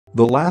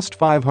The last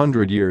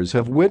 500 years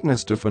have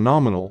witnessed a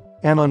phenomenal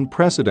and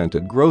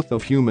unprecedented growth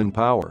of human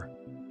power.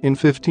 In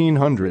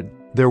 1500,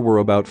 there were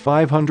about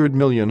 500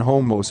 million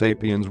Homo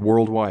sapiens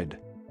worldwide.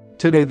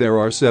 Today there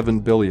are 7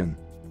 billion.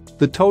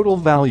 The total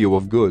value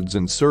of goods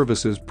and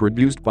services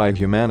produced by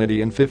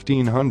humanity in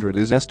 1500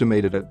 is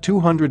estimated at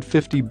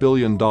 $250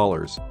 billion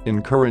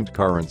in current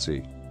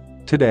currency.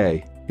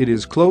 Today, it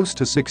is close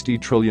to $60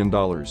 trillion.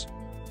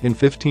 In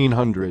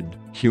 1500,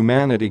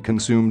 humanity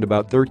consumed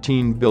about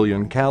 13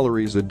 billion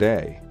calories a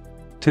day.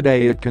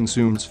 Today it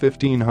consumes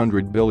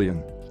 1500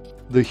 billion.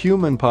 The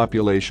human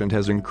population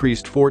has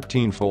increased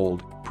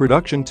 14-fold,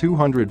 production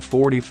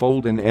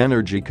 240-fold and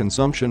energy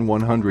consumption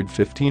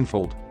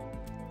 115-fold.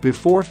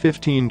 Before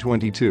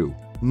 1522,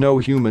 no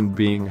human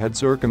being had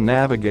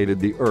circumnavigated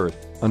the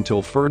Earth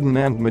until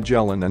Ferdinand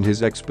Magellan and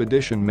his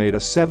expedition made a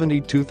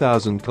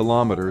 72,000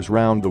 kilometers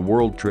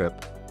round-the-world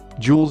trip.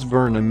 Jules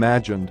Verne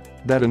imagined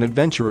that an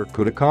adventurer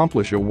could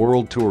accomplish a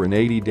world tour in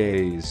 80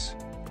 days.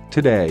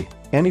 Today,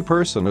 any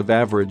person of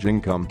average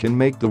income can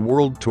make the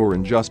world tour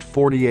in just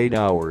 48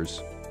 hours.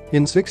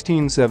 In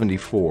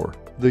 1674,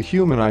 the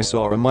human eye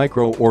saw a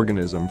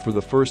microorganism for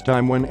the first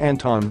time when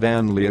Anton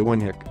van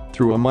Leeuwenhoek,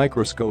 through a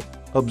microscope,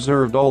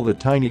 observed all the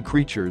tiny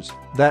creatures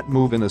that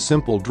move in a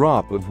simple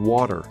drop of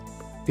water.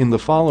 In the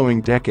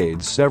following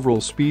decades,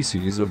 several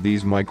species of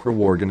these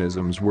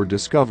microorganisms were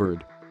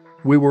discovered.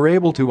 We were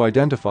able to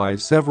identify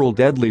several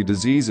deadly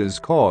diseases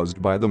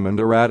caused by them and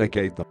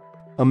eradicate them.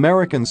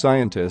 American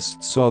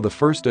scientists saw the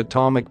first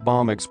atomic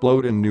bomb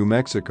explode in New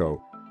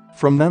Mexico.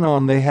 From then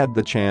on, they had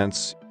the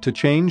chance to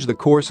change the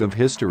course of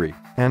history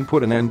and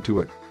put an end to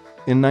it.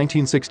 In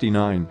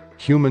 1969,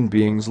 human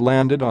beings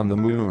landed on the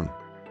moon.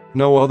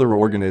 No other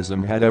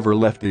organism had ever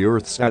left the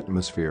Earth's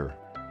atmosphere.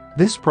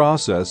 This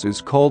process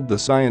is called the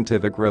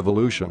scientific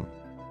revolution.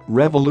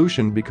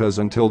 Revolution because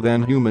until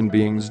then human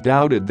beings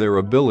doubted their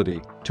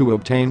ability to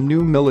obtain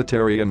new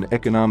military and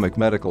economic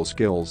medical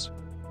skills.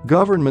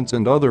 Governments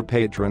and other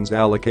patrons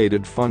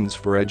allocated funds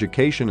for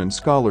education and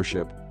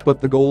scholarship, but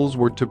the goals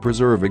were to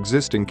preserve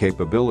existing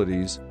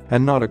capabilities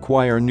and not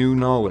acquire new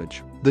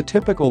knowledge. The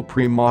typical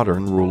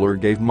pre-modern ruler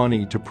gave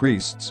money to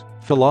priests,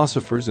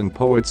 philosophers and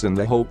poets in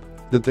the hope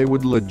that they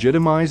would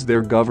legitimize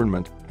their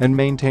government and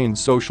maintain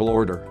social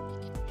order.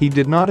 He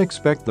did not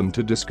expect them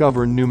to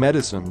discover new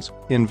medicines,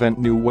 invent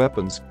new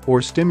weapons, or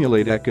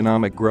stimulate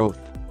economic growth.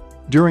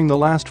 During the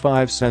last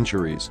 5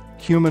 centuries,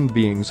 human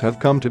beings have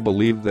come to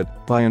believe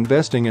that by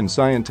investing in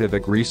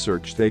scientific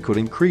research they could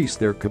increase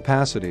their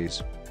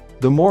capacities.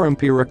 The more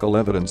empirical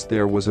evidence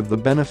there was of the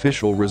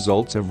beneficial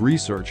results of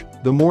research,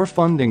 the more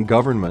funding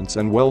governments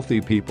and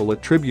wealthy people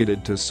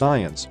attributed to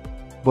science.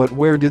 But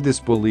where did this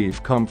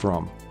belief come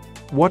from?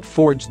 What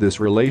forged this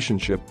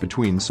relationship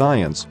between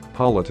science,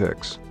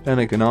 politics, and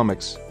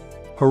economics?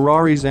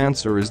 Harari's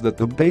answer is that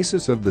the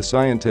basis of the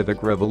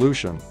scientific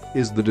revolution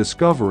is the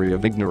discovery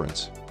of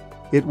ignorance.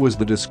 It was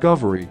the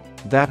discovery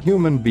that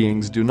human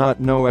beings do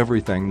not know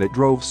everything that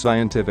drove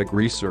scientific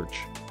research.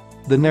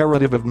 The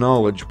narrative of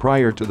knowledge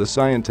prior to the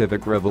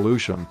scientific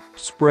revolution,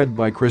 spread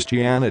by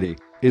Christianity,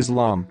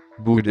 Islam,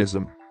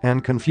 Buddhism,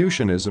 and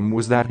Confucianism,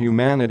 was that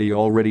humanity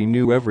already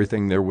knew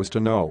everything there was to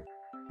know.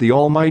 The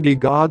almighty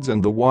gods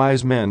and the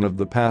wise men of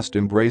the past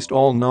embraced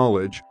all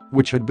knowledge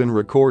which had been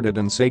recorded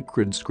in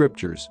sacred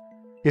scriptures.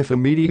 If a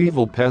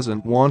medieval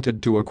peasant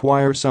wanted to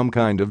acquire some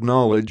kind of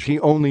knowledge,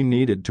 he only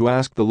needed to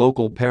ask the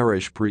local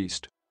parish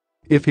priest.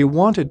 If he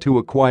wanted to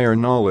acquire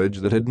knowledge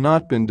that had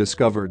not been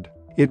discovered,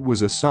 it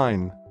was a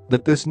sign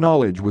that this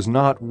knowledge was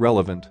not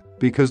relevant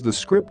because the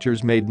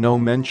scriptures made no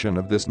mention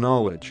of this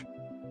knowledge.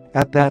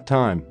 At that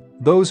time,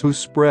 those who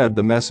spread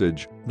the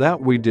message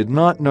that we did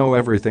not know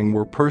everything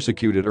were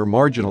persecuted or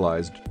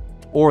marginalized.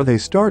 Or they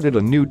started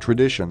a new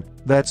tradition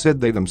that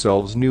said they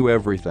themselves knew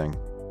everything.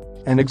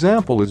 An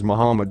example is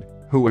Muhammad,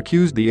 who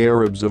accused the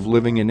Arabs of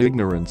living in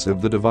ignorance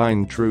of the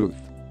divine truth.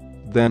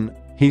 Then,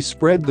 he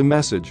spread the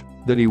message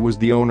that he was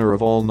the owner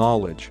of all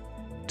knowledge.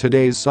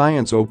 Today's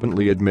science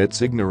openly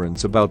admits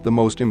ignorance about the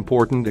most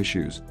important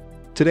issues.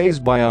 Today's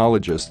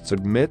biologists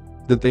admit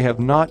that they have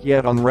not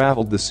yet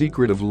unraveled the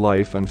secret of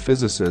life, and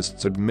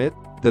physicists admit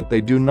that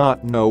they do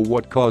not know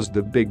what caused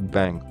the Big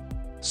Bang.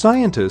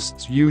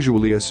 Scientists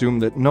usually assume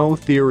that no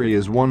theory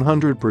is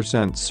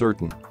 100%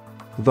 certain.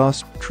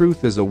 Thus,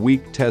 truth is a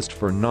weak test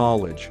for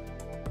knowledge.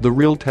 The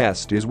real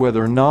test is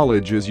whether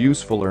knowledge is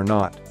useful or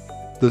not.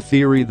 The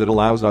theory that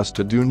allows us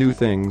to do new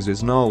things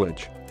is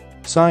knowledge.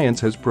 Science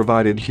has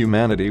provided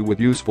humanity with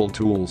useful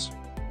tools.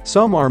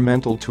 Some are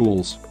mental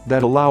tools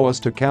that allow us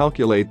to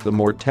calculate the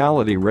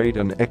mortality rate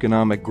and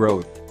economic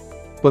growth.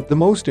 But the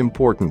most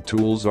important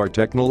tools are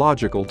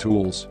technological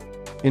tools.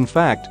 In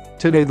fact,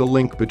 today the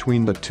link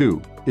between the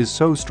two is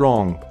so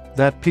strong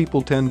that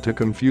people tend to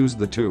confuse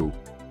the two.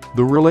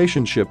 The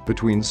relationship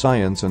between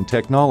science and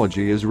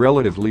technology is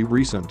relatively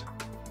recent.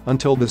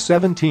 Until the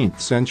 17th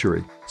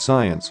century,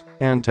 science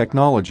and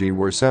technology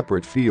were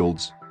separate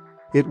fields.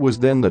 It was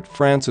then that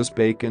Francis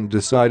Bacon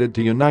decided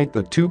to unite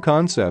the two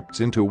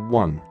concepts into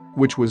one,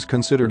 which was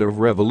considered a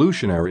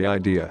revolutionary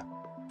idea.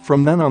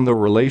 From then on, the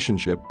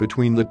relationship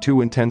between the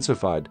two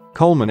intensified,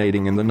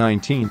 culminating in the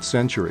 19th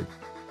century.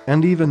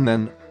 And even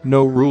then,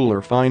 no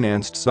ruler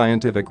financed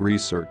scientific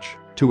research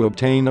to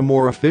obtain a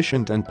more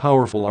efficient and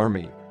powerful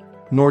army.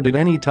 Nor did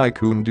any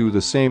tycoon do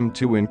the same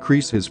to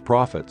increase his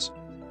profits.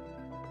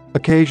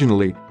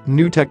 Occasionally,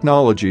 new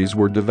technologies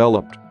were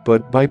developed,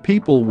 but by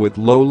people with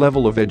low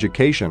level of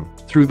education,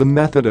 through the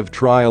method of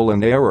trial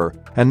and error,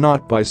 and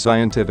not by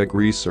scientific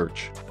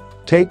research.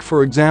 Take,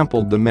 for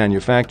example, the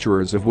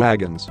manufacturers of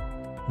wagons.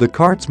 The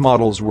carts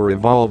models were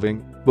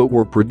evolving, but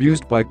were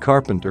produced by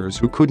carpenters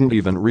who couldn't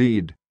even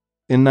read.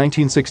 In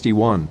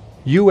 1961,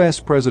 U.S.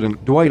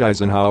 President Dwight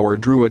Eisenhower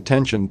drew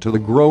attention to the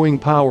growing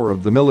power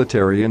of the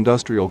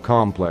military-industrial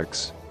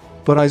complex.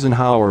 But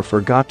Eisenhower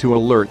forgot to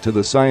alert to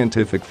the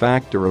scientific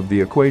factor of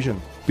the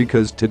equation,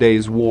 because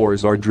today's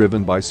wars are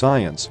driven by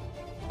science.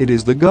 It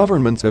is the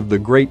governments of the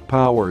great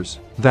powers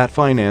that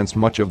finance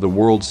much of the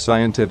world's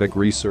scientific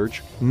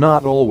research,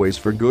 not always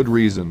for good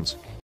reasons.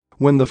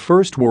 When the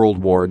First World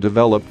War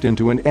developed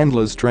into an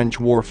endless trench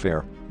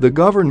warfare, the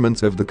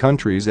governments of the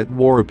countries at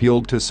war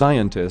appealed to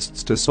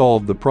scientists to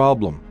solve the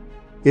problem.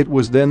 It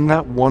was then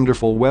that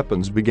wonderful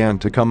weapons began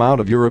to come out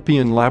of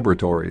European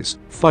laboratories: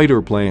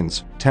 fighter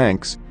planes,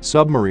 tanks,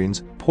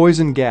 submarines,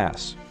 poison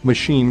gas,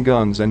 machine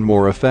guns, and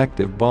more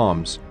effective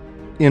bombs.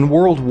 In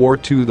World War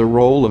II, the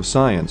role of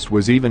science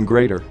was even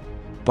greater.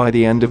 By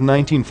the end of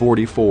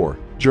 1944,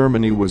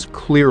 Germany was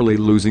clearly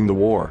losing the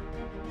war.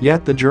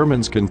 Yet the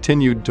Germans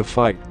continued to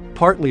fight,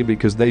 partly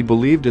because they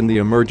believed in the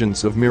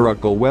emergence of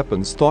miracle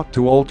weapons thought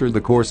to alter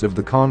the course of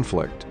the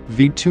conflict: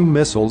 V-2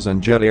 missiles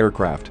and jet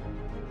aircraft.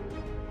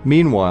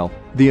 Meanwhile,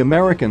 the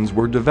Americans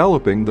were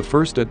developing the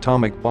first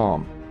atomic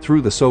bomb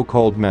through the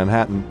so-called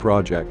Manhattan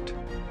Project.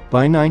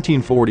 By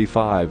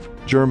 1945,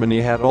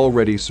 Germany had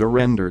already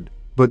surrendered,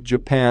 but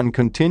Japan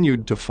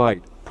continued to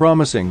fight,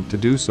 promising to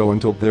do so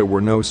until there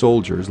were no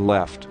soldiers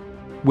left.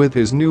 With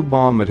his new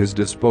bomb at his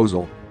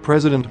disposal,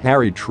 President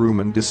Harry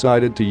Truman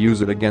decided to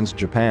use it against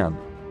Japan.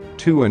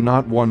 2 and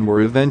not 1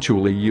 were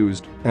eventually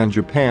used, and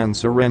Japan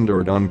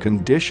surrendered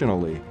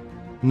unconditionally.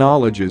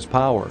 Knowledge is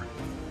power.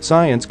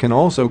 Science can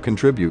also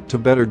contribute to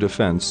better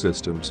defense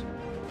systems.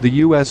 The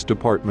U.S.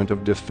 Department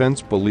of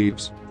Defense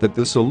believes that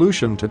the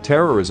solution to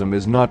terrorism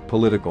is not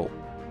political.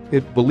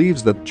 It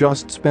believes that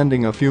just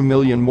spending a few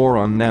million more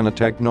on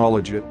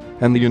nanotechnology,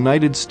 and the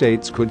United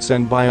States could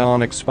send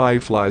bionic spy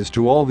flies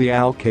to all the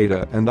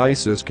Al-Qaeda and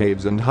ISIS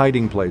caves and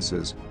hiding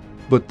places.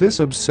 But this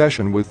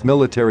obsession with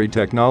military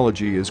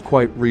technology is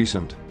quite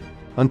recent.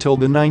 Until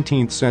the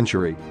 19th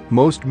century,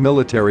 most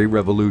military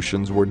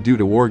revolutions were due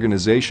to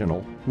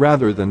organizational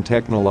rather than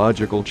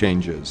technological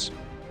changes.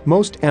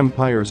 Most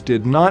empires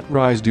did not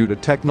rise due to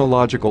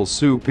technological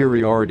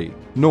superiority,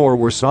 nor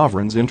were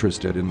sovereigns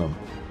interested in them.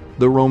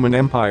 The Roman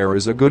Empire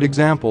is a good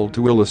example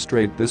to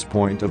illustrate this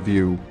point of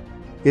view.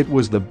 It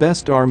was the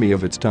best army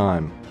of its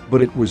time,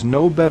 but it was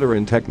no better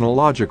in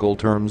technological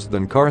terms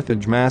than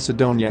Carthage,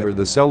 Macedonia, or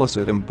the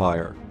Seleucid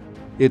Empire.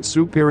 Its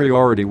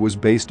superiority was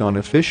based on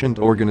efficient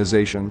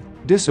organization,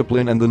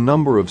 discipline, and the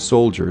number of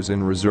soldiers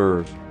in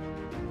reserve.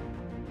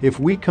 If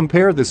we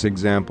compare this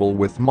example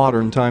with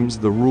modern times,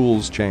 the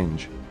rules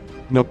change.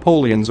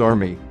 Napoleon's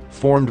army,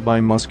 formed by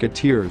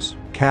musketeers,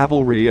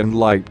 cavalry, and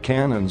light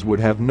cannons, would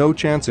have no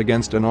chance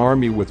against an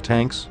army with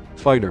tanks,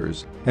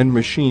 fighters, and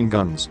machine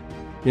guns.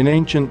 In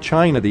ancient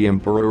China, the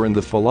emperor and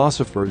the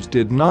philosophers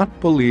did not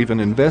believe in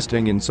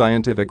investing in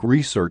scientific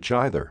research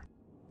either.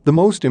 The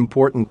most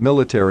important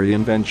military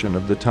invention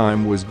of the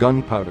time was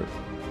gunpowder.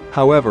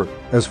 However,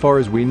 as far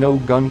as we know,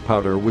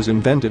 gunpowder was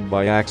invented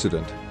by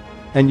accident.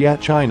 And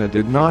yet China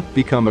did not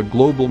become a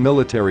global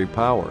military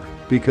power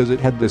because it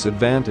had this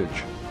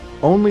advantage.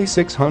 Only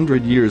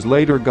 600 years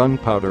later,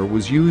 gunpowder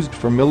was used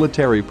for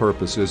military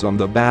purposes on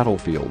the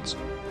battlefields.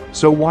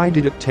 So why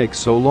did it take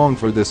so long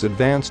for this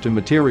advance to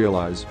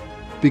materialize?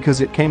 Because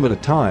it came at a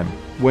time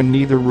when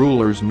neither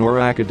rulers nor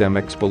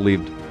academics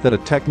believed that a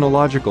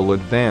technological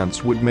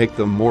advance would make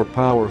them more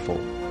powerful.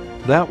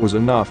 That was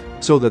enough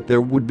so that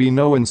there would be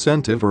no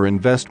incentive or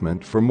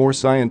investment for more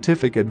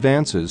scientific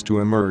advances to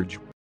emerge.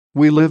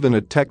 We live in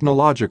a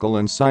technological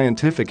and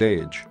scientific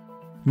age.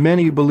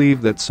 Many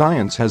believe that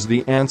science has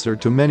the answer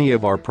to many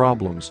of our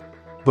problems.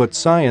 But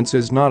science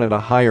is not at a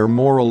higher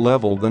moral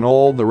level than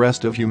all the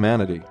rest of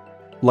humanity.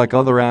 Like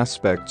other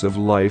aspects of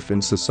life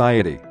and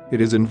society,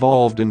 it is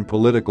involved in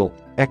political,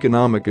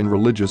 economic, and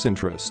religious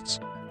interests.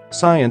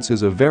 Science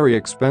is a very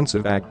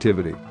expensive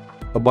activity.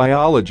 A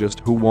biologist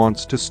who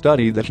wants to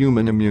study the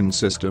human immune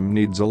system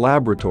needs a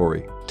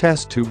laboratory,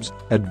 test tubes,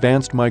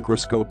 advanced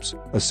microscopes,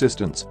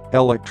 assistants,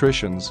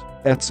 electricians,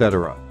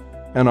 etc.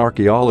 An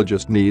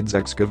archaeologist needs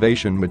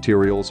excavation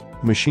materials,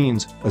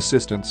 machines,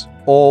 assistants.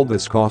 All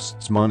this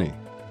costs money.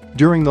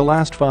 During the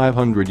last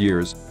 500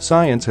 years,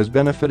 science has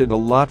benefited a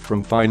lot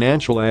from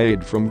financial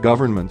aid from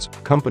governments,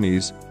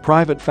 companies,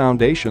 private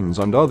foundations,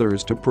 and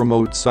others to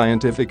promote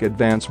scientific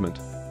advancement.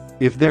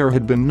 If there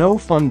had been no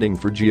funding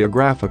for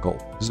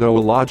geographical,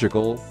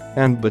 zoological,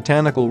 and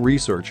botanical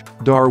research,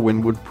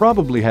 Darwin would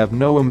probably have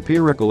no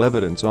empirical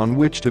evidence on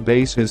which to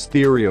base his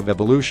theory of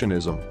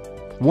evolutionism.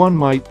 One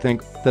might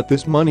think that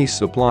this money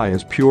supply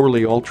is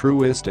purely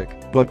altruistic,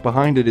 but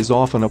behind it is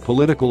often a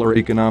political or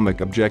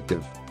economic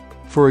objective.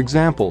 For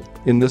example,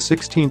 in the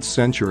 16th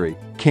century,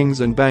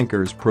 kings and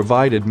bankers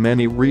provided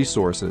many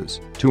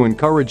resources to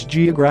encourage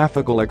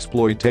geographical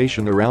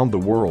exploitation around the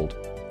world.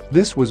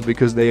 This was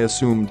because they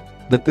assumed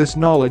that this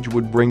knowledge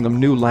would bring them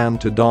new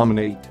land to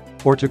dominate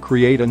or to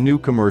create a new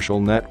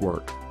commercial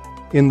network.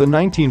 In the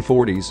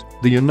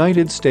 1940s, the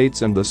United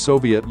States and the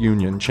Soviet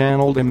Union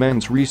channeled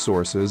immense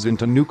resources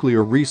into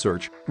nuclear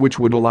research, which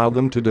would allow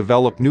them to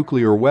develop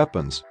nuclear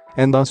weapons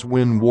and thus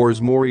win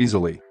wars more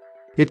easily.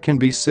 It can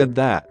be said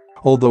that,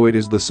 although it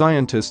is the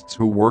scientists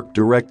who work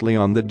directly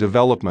on the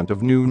development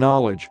of new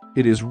knowledge,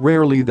 it is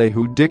rarely they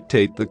who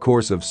dictate the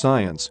course of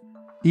science.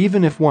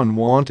 Even if one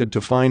wanted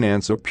to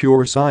finance a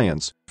pure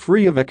science,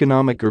 free of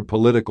economic or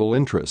political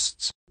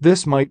interests,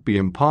 this might be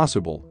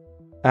impossible.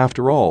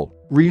 After all,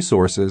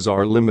 resources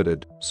are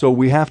limited, so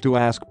we have to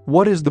ask,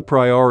 what is the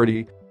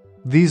priority?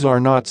 These are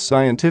not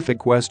scientific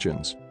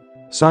questions.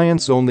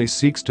 Science only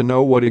seeks to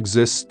know what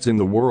exists in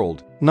the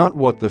world, not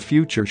what the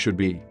future should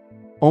be.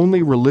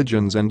 Only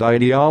religions and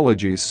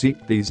ideologies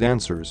seek these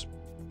answers.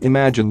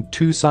 Imagine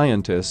two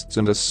scientists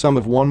and a sum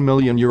of €1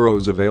 million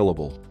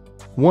available.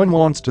 One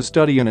wants to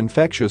study an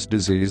infectious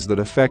disease that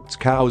affects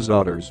cows'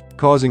 udders,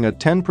 causing a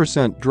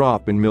 10%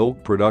 drop in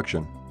milk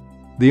production.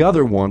 The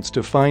other wants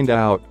to find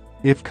out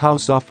if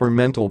cows suffer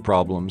mental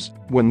problems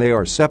when they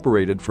are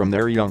separated from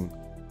their young.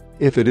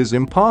 If it is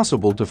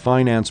impossible to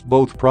finance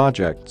both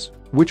projects,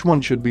 which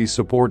one should be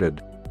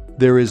supported?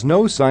 There is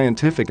no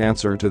scientific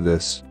answer to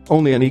this,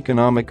 only an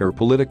economic or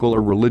political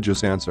or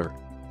religious answer.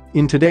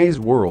 In today's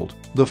world,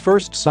 the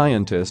first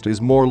scientist is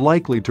more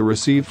likely to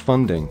receive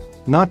funding,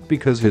 not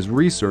because his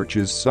research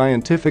is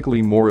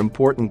scientifically more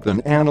important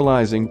than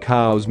analyzing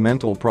cows'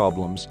 mental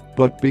problems,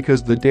 but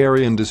because the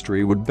dairy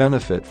industry would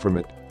benefit from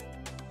it.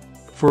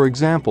 For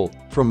example,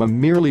 from a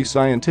merely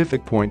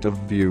scientific point of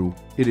view,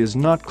 it is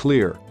not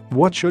clear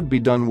what should be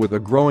done with a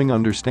growing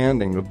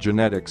understanding of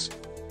genetics.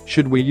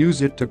 Should we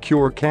use it to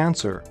cure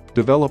cancer,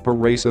 develop a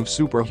race of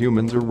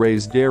superhumans, or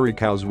raise dairy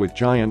cows with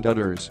giant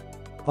udders?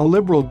 A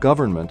liberal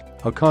government,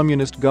 a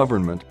communist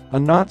government, a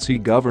Nazi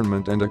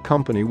government, and a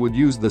company would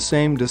use the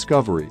same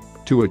discovery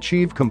to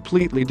achieve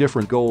completely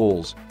different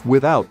goals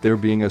without there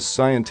being a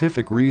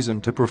scientific reason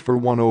to prefer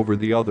one over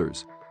the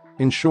others.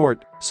 In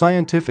short,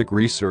 scientific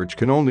research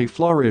can only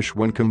flourish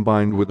when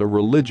combined with a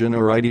religion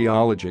or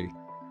ideology.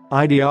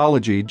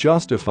 Ideology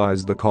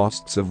justifies the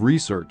costs of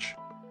research.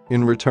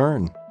 In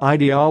return,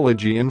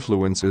 ideology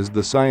influences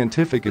the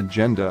scientific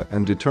agenda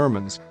and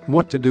determines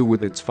what to do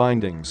with its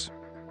findings.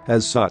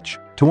 As such,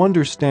 to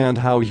understand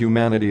how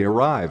humanity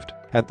arrived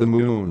at the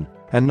moon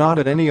and not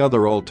at any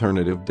other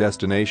alternative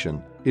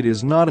destination, it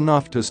is not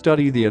enough to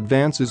study the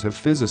advances of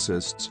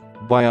physicists,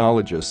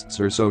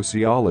 biologists, or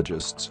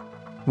sociologists.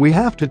 We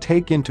have to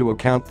take into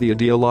account the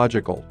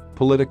ideological,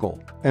 political,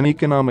 and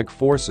economic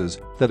forces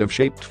that have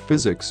shaped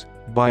physics,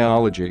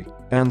 biology,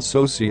 and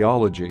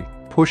sociology,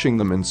 pushing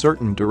them in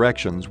certain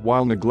directions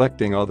while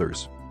neglecting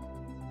others.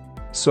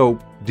 So,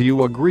 do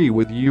you agree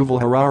with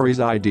Yuval Harari's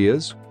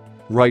ideas?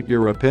 Write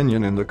your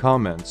opinion in the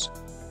comments.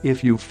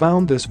 If you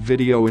found this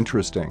video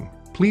interesting,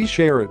 please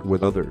share it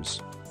with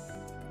others.